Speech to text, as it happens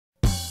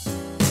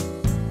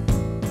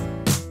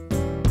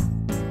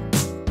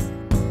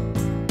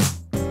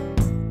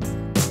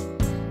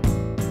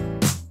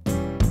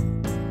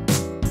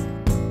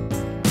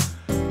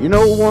You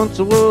know, once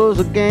I was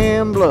a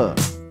gambler,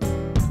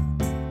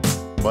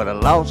 but I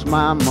lost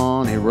my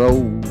money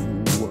roll.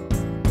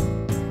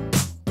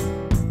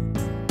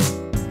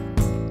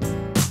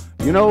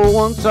 You know,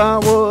 once I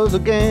was a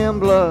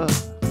gambler,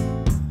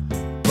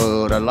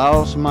 but I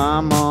lost my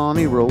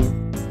money roll.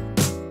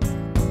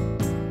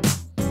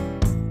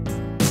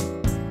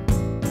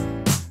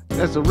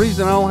 That's the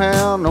reason I don't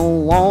have no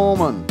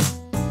woman.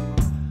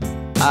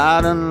 I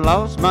done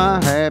lost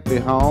my happy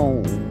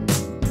home.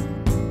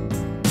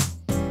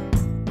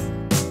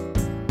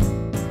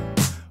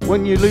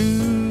 When you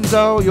lose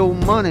all your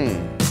money,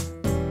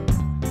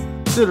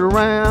 sit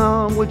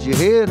around with your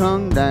head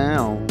hung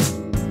down.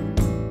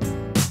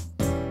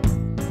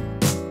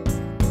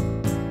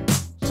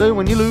 Say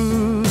when you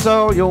lose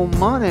all your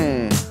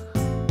money,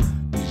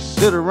 you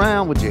sit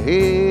around with your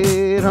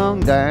head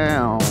hung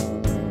down.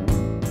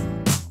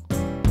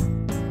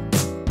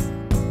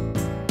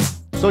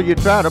 So you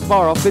try to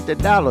borrow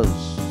 $50,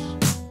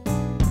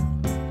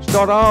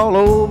 start all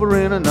over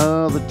in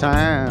another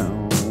town.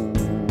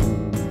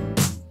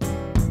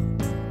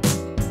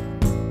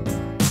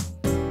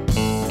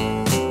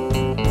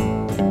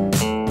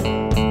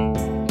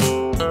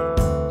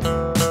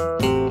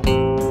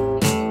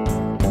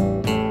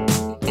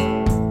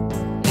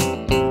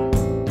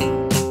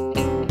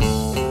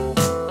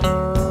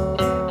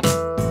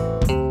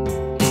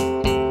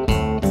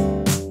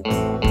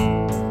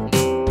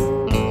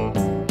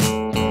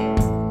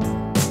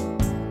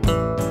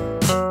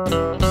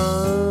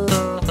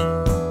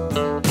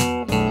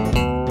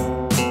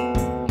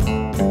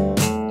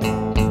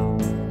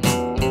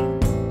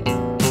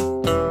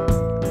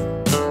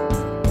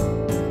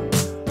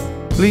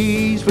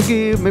 Please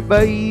forgive me,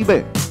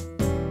 baby.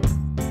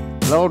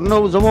 Lord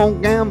knows I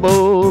won't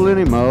gamble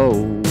anymore.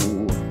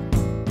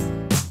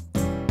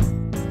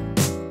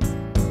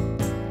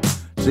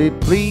 Say,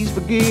 please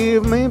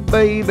forgive me,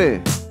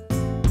 baby.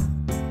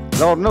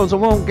 Lord knows I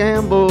won't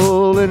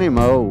gamble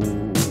anymore.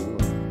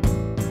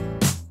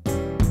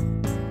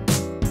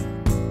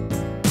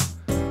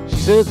 She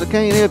says I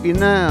can't help you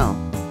now.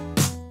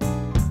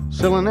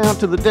 Selling out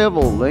to the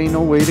devil ain't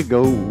no way to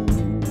go.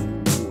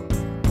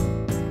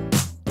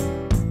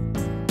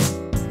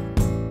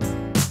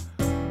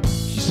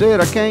 Said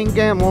I can't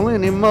gamble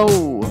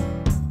anymore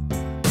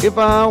if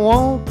I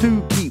want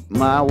to keep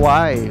my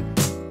wife.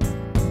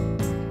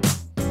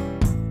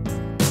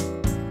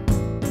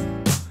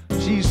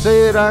 She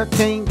said I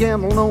can't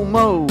gamble no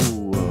more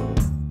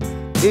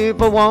if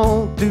I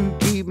want to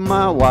keep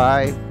my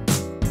wife.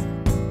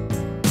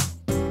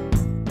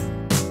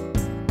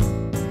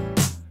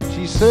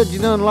 She said you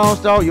done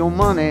lost all your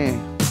money,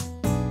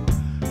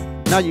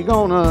 now you're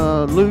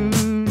gonna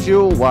lose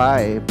your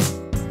wife.